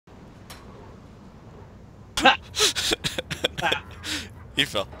He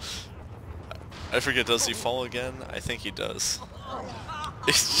fell. I forget, does he fall again? I think he does.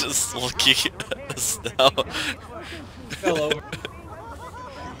 He's just looking at us now. Fell over.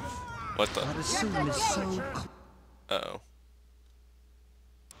 What the? Uh-oh.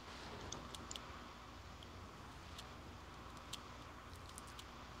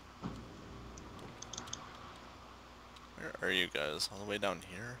 Where are you guys? All the way down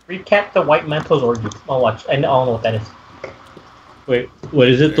here? Recap the White Mantle's origins. I'll watch. I don't know what that is. Wait, what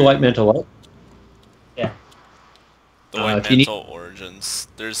is it? The White Mantle what? Yeah. The White if you need- Mantle origins.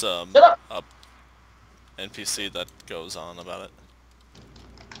 There's a NPC that goes on about it.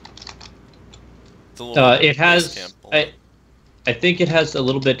 It's a little It has. camp. I think it has a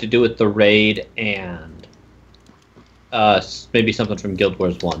little bit to do with the raid and maybe something from Guild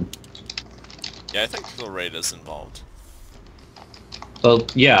Wars 1. Yeah, I think the raid is involved. Well,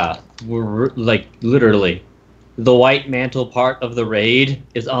 yeah, we're like literally, the White Mantle part of the raid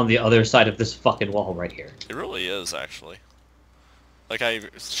is on the other side of this fucking wall right here. It really is, actually. Like,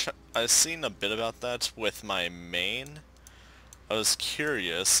 I've seen a bit about that with my main. I was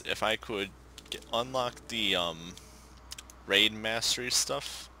curious if I could unlock the raid mastery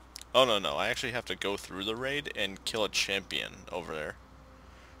stuff. Oh no, I actually have to go through the raid and kill a champion over there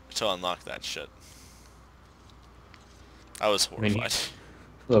to unlock that shit. I was horrified.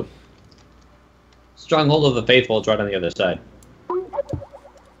 Look, Stronghold of the Faithful is right on the other side. Do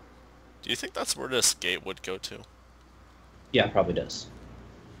you think that's where this gate would go to? Yeah, it probably does.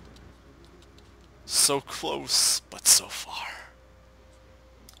 So close, but so far.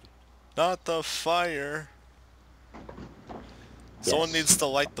 Not the fire. Someone Yes. needs to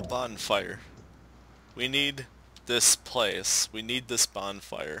light the bonfire. We need this place. We need this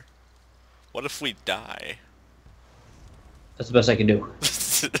bonfire. What if we die? That's the best I can do.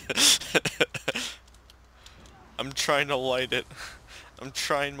 I'm trying to light it. I'm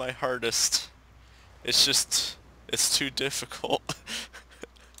trying my hardest. It's just... it's too difficult.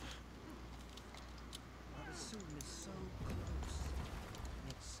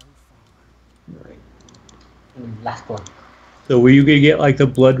 Right. Last one. So were you gonna get like the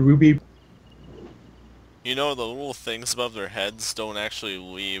blood ruby? You know, the little things above their heads don't actually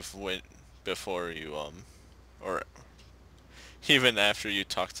leave before you, or even after you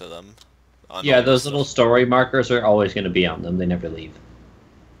talk to them. Yeah, those little story markers are always gonna be on them. They never leave.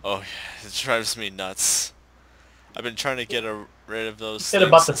 Oh, yeah, it drives me nuts. I've been trying to get rid of those said things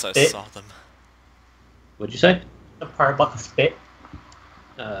about the since I spit? saw them. What'd you say? The part about the spit.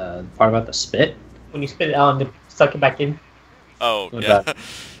 Part about the spit? When you spit it out and then suck it back in. Oh, What yeah. about-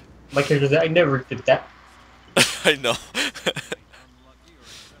 My character said, I never did that. I know.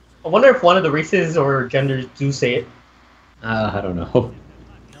 I wonder if one of the races or genders do say it. I don't know.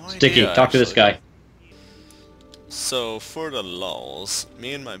 No Sticky, idea, talk to this actually. guy. So, for the lulz,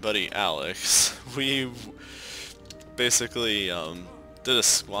 me and my buddy Alex, we basically did a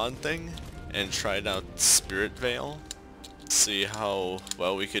squad thing and tried out Spirit Veil. See how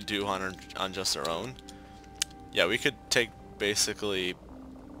well we could do on just our own. Yeah, we could take basically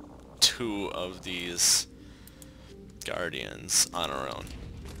 2 of these guardians on our own.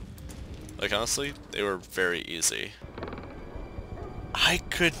 Like, honestly, they were very easy. I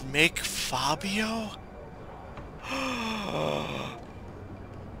could make Fabio?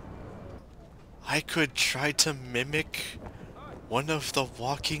 I could try to mimic one of the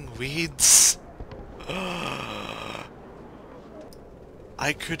walking weeds.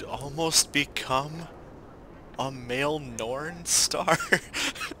 I could almost become a male Norn star.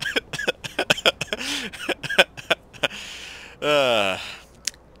 I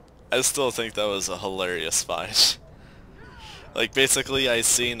still think that was a hilarious fight. Like, basically, I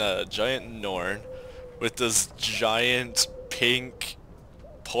seen a giant Norn with this giant pink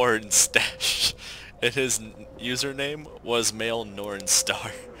porn stash, and his username was male Norn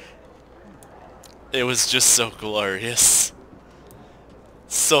star. It was just so glorious.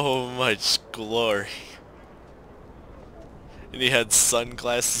 So much glory. And he had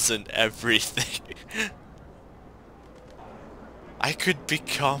sunglasses and everything. I could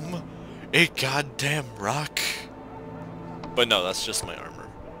become a goddamn rock. But no, that's just my armor.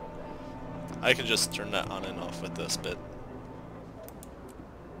 I can just turn that on and off with this bit.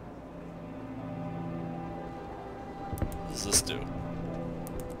 What does this do?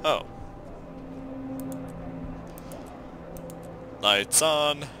 Oh. Lights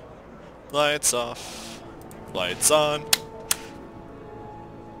on. Lights off. Lights on.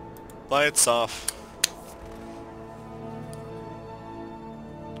 Lights off.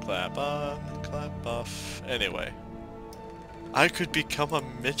 Clap on, clap off. Anyway. I could become a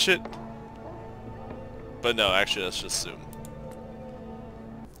midget? But no, actually, let's just zoom.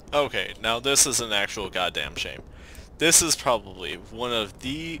 Okay, now this is an actual goddamn shame. This is probably one of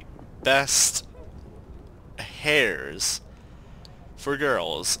the best hairs for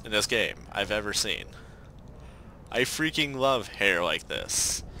girls in this game I've ever seen. I freaking love hair like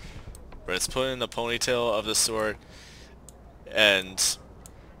this, where it's put in a ponytail of the sort, and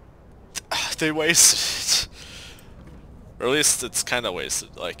they wasted it. Or at least it's kind of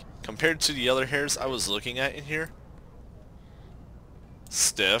wasted. Like, compared to the other hairs I was looking at in here,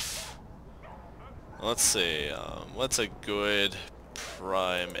 stiff. Let's see, what's a good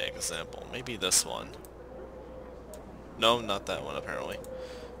prime example? Maybe this one. No, not that one apparently.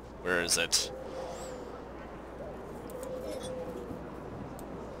 Where is it?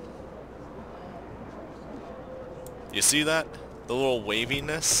 You see that? The little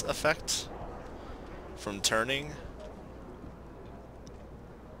waviness effect from turning?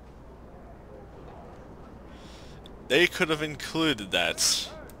 They could have included that.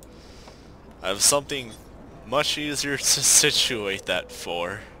 I have something much easier to situate that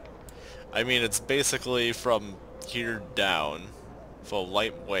for. I mean, it's basically from here down, with a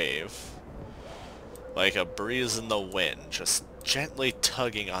light wave. Like a breeze in the wind, just gently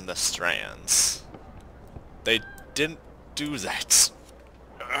tugging on the strands. They didn't do that.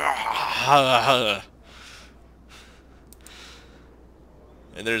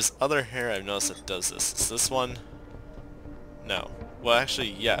 And there's other hair I've noticed that does this. Is this one? No. Well,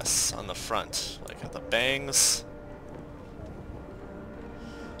 actually, yes, on the front. Like at the bangs.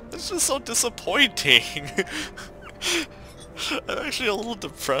 It's just so disappointing. I'm actually a little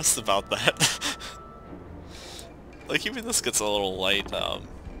depressed about that. Like, even this gets a little light,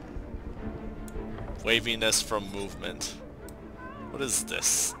 waviness from movement. What is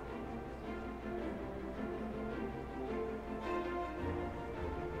this?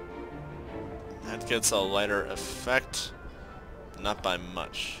 That gets a lighter effect. Not by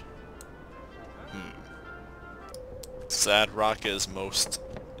much. Sad rock is most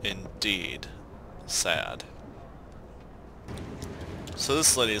indeed sad. So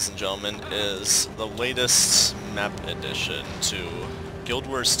this, ladies and gentlemen, is the latest map addition to Guild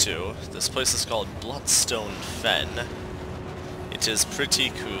Wars 2. This place is called Bloodstone Fen. It is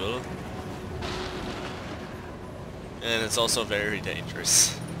pretty cool. And it's also very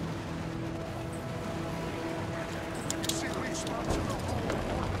dangerous.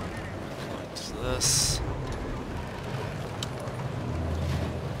 This.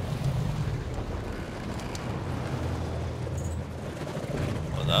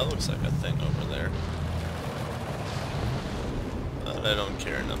 Well, that looks like a thing over there. But I don't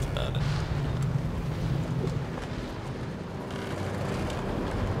care enough about it.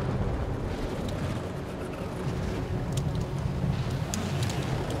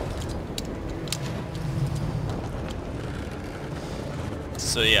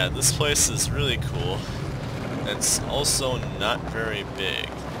 So yeah, this place is really cool. It's also not very big.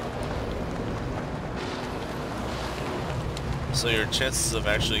 So your chances of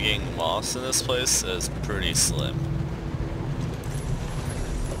actually getting lost in this place is pretty slim.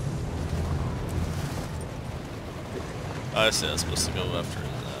 I see I'm supposed to go after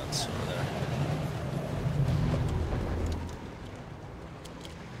that, so over there.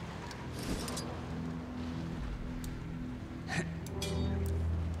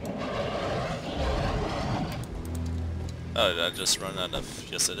 Oh, did I just run out of...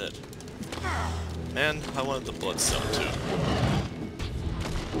 Yes, I did. Man, I wanted the Bloodstone too.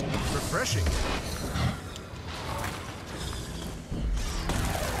 Refreshing.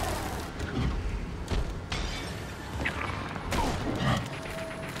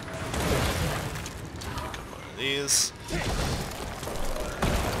 One of these.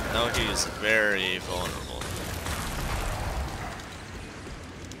 Now he's very vulnerable.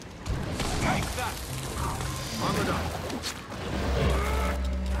 Take that. Armored up.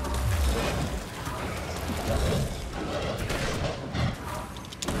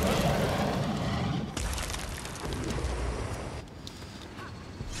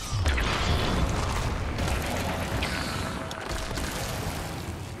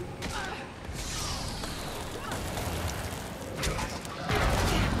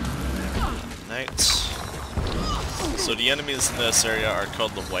 So the enemies in this area are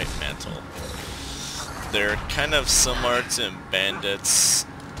called the White Mantle. They're kind of similar to bandits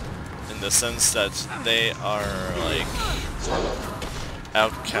in the sense that they are like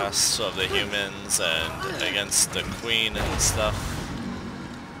outcasts of the humans and against the queen and stuff.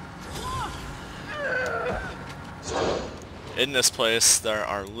 In this place there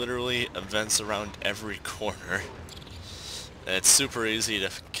are literally events around every corner. And it's super easy to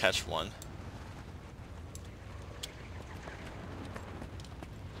catch one.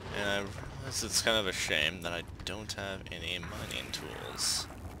 And I realize it's kind of a shame that I don't have any mining tools.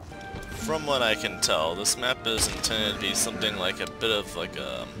 From what I can tell, this map is intended to be something like a bit of like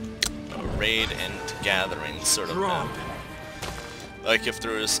a raid and gathering sort of map. Like if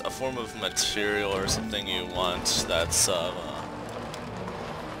there is a form of material or something you want that's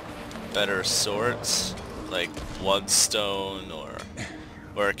better sorts, like bloodstone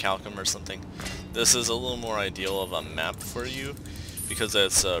or a calcum or something, this is a little more ideal of a map for you because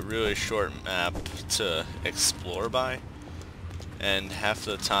it's a really short map to explore by, and half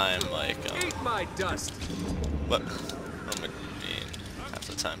the time, like Eat my dust. what I mean, half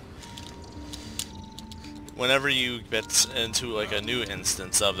the time. Whenever you get into like a new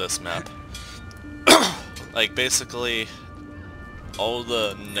instance of this map, like basically all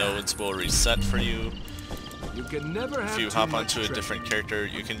the nodes will reset for you. You can never have If you too hop much onto a treasure. different character,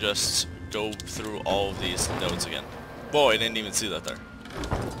 you can just go through all of these nodes again. Whoa, I didn't even see that there.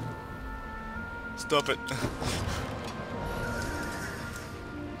 Stop it.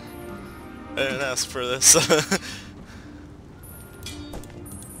 I didn't ask for this.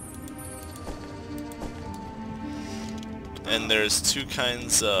 And there's two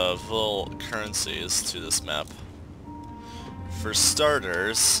kinds of little currencies to this map. For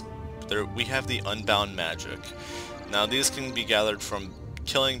starters, we have the unbound magic. Now these can be gathered from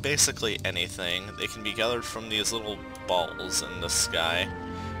killing basically anything. They can be gathered from these little balls in the sky.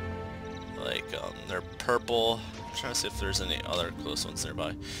 Like, they're purple. I'm trying to see if there's any other close ones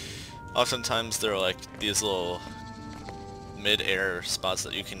nearby. Oftentimes they're like these little mid-air spots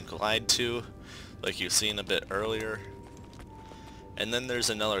that you can glide to, like you've seen a bit earlier. And then there's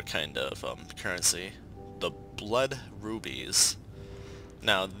another kind of currency, the blood rubies.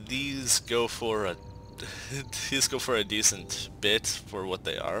 Now these go for a decent bit for what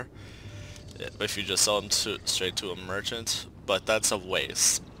they are, if you just sell them straight to a merchant, but that's a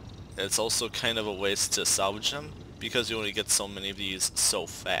waste. It's also kind of a waste to salvage them, because you only get so many of these so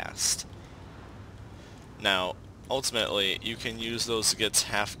fast. Now, ultimately, you can use those to get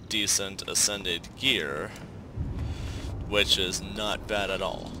half-decent ascended gear, which is not bad at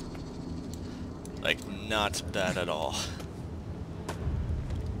all. Like, not bad at all.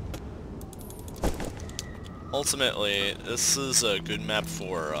 Ultimately, this is a good map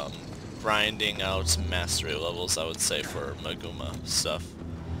for grinding out mastery levels, I would say, for Maguma stuff.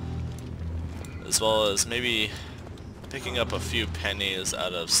 As well as maybe picking up a few pennies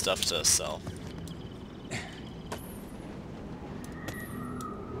out of stuff to sell.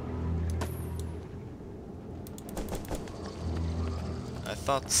 I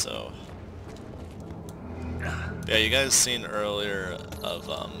thought so. Yeah, you guys seen earlier of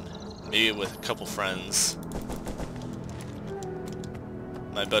maybe with a couple friends,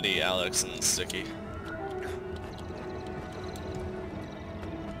 my buddy Alex and Sticky.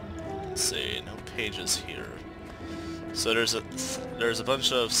 Let's see, no pages here. So there's a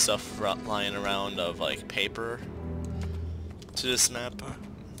bunch of stuff lying around of like paper to this map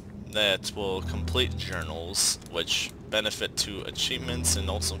that will complete journals, which benefit to achievements and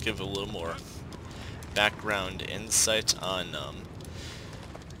also give a little more background insight on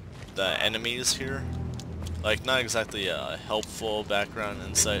the enemies here. Like, not exactly a helpful background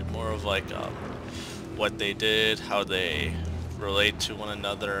insight, more of like what they did, how they relate to one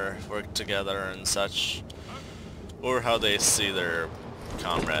another, work together and such, or how they see their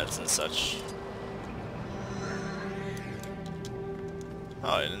comrades and such. Oh,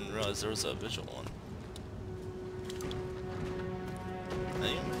 I didn't realize there was a visual one.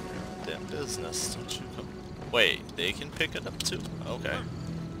 Name your damn business, don't you come. Wait, they can pick it up too? Okay.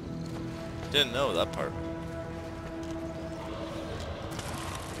 Didn't know that part.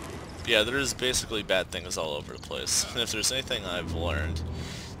 Yeah, there's basically bad things all over the place. And if there's anything I've learned,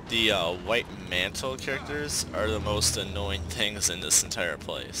 the white mantle characters are the most annoying things in this entire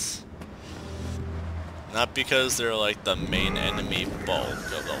place. Not because they're like the main enemy bulk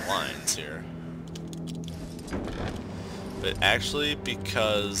of the lines here, but actually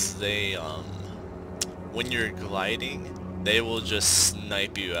because they, when you're gliding, they will just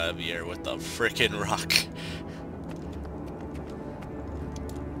snipe you out of the air with a frickin' rock.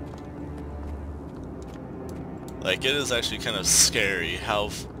 Like, it is actually kind of scary how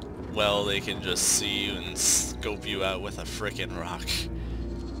well they can just see you and scope you out with a frickin' rock.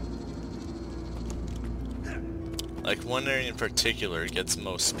 Like, one area in particular gets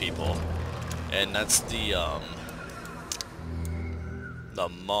most people, and that's the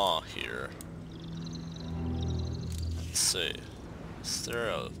maw here. Let's see. Is there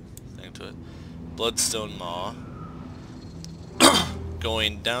a thing to it? Bloodstone maw.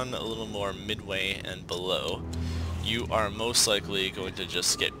 Going down a little more midway and below, you are most likely going to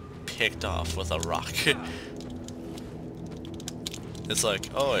just get picked off with a rock. It's like,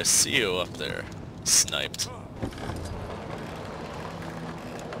 oh, I see you up there. Sniped.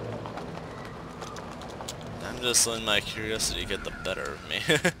 I'm just letting my curiosity get the better of me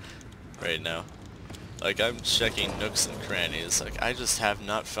right now. Like, I'm checking nooks and crannies. Like, I just have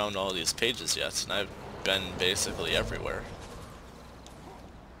not found all these pages yet, and I've been basically everywhere.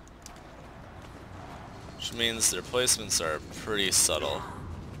 Which means their placements are pretty subtle.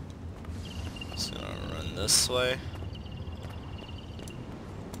 Just gonna run this way.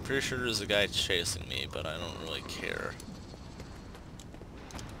 Pretty sure there's a guy chasing me, but I don't really care.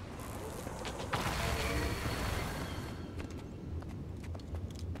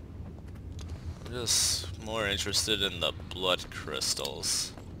 I'm just more interested in the blood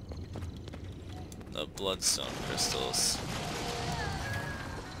crystals. The bloodstone crystals.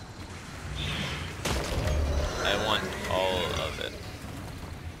 I want all of it.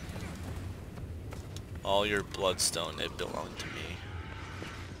 All your bloodstone, it belonged to me.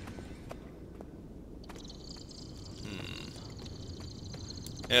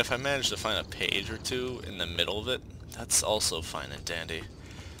 And if I manage to find a page or two in the middle of it, that's also fine and dandy.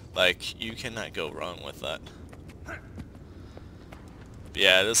 Like, you cannot go wrong with that.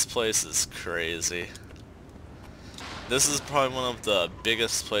 Yeah, this place is crazy. This is probably one of the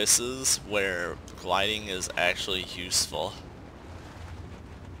biggest places where gliding is actually useful.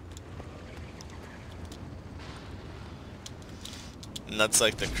 And that's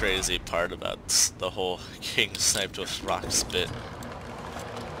like the crazy part about the whole getting sniped with rocks bit.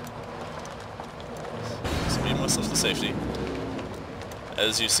 Speed myself to safety.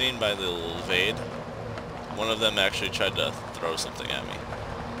 As you've seen by the little evade, one of them actually tried to throw something at me.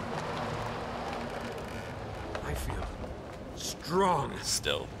 I feel strong.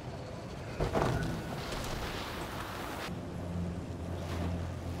 Still.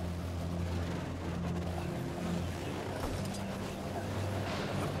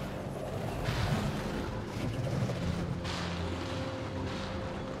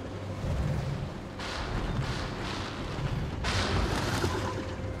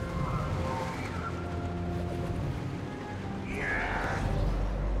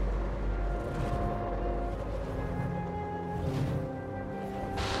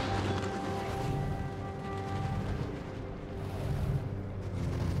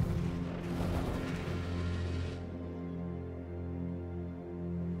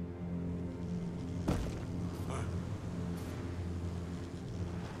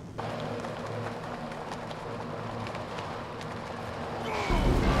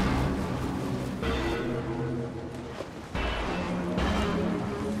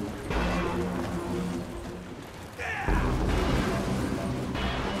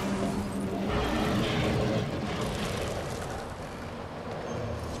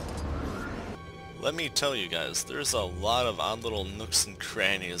 Let me tell you guys, there's a lot of odd little nooks and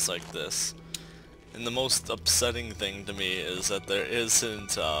crannies like this. And the most upsetting thing to me is that there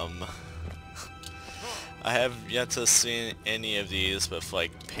isn't, I have yet to see any of these with,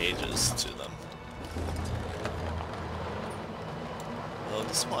 like, pages to them. Well,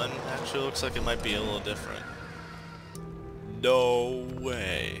 this one actually looks like it might be a little different. No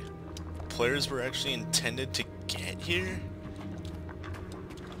way. Players were actually intended to get here?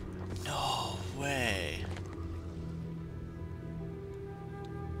 No way.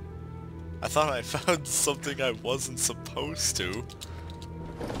 I thought I found something I wasn't supposed to.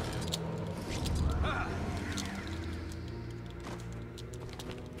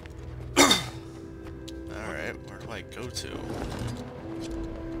 Alright, where do I go to?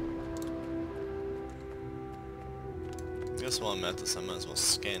 I guess while I'm at this, I might as well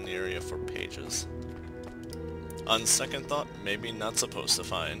scan the area for pages. On second thought, maybe not supposed to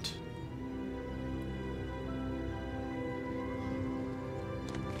find.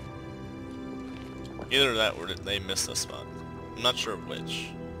 Either that or they missed a spot. I'm not sure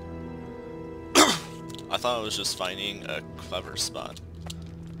which. I thought I was just finding a clever spot.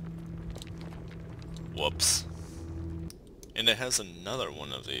 Whoops. And it has another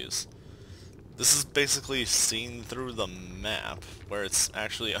one of these. This is basically seen through the map, where it's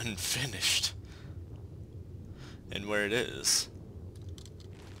actually unfinished. And where it is.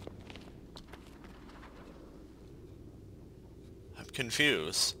 I'm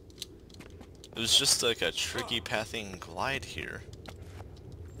confused. It was just like a tricky pathing glide here.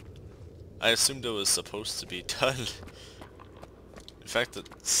 I assumed it was supposed to be done. In fact, it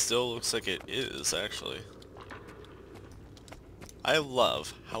still looks like it is, actually. I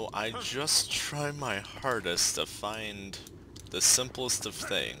love how I just try my hardest to find the simplest of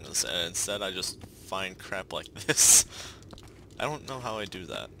things, and instead I just find crap like this. I don't know how I do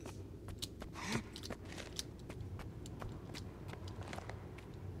that.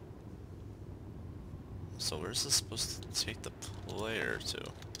 So where's this supposed to take the player to?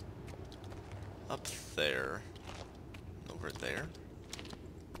 Up there. Over there?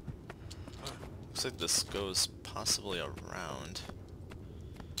 Looks like this goes possibly around.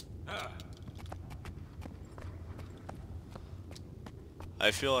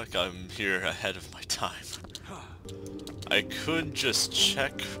 I feel like I'm here ahead of my time. I could just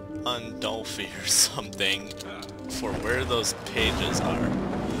check on Dolphy or something for where those pages are,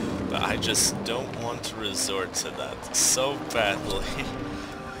 but I just don't want to resort to that so badly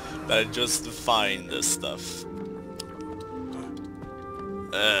that I just find this stuff.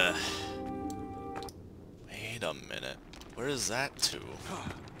 Wait a minute. Where is that to?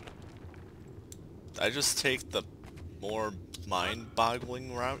 Did I just take the more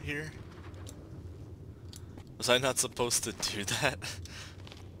mind-boggling route here? Was I not supposed to do that?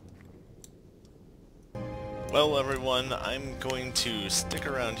 Well everyone, I'm going to stick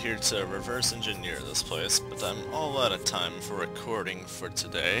around here to reverse engineer this place, but I'm all out of time for recording for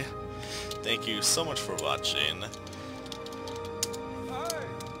today. Thank you so much for watching.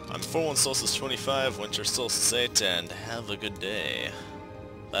 I'm 41 Solstice 25, Winter Solstice 8, and have a good day.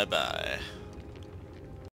 Bye bye.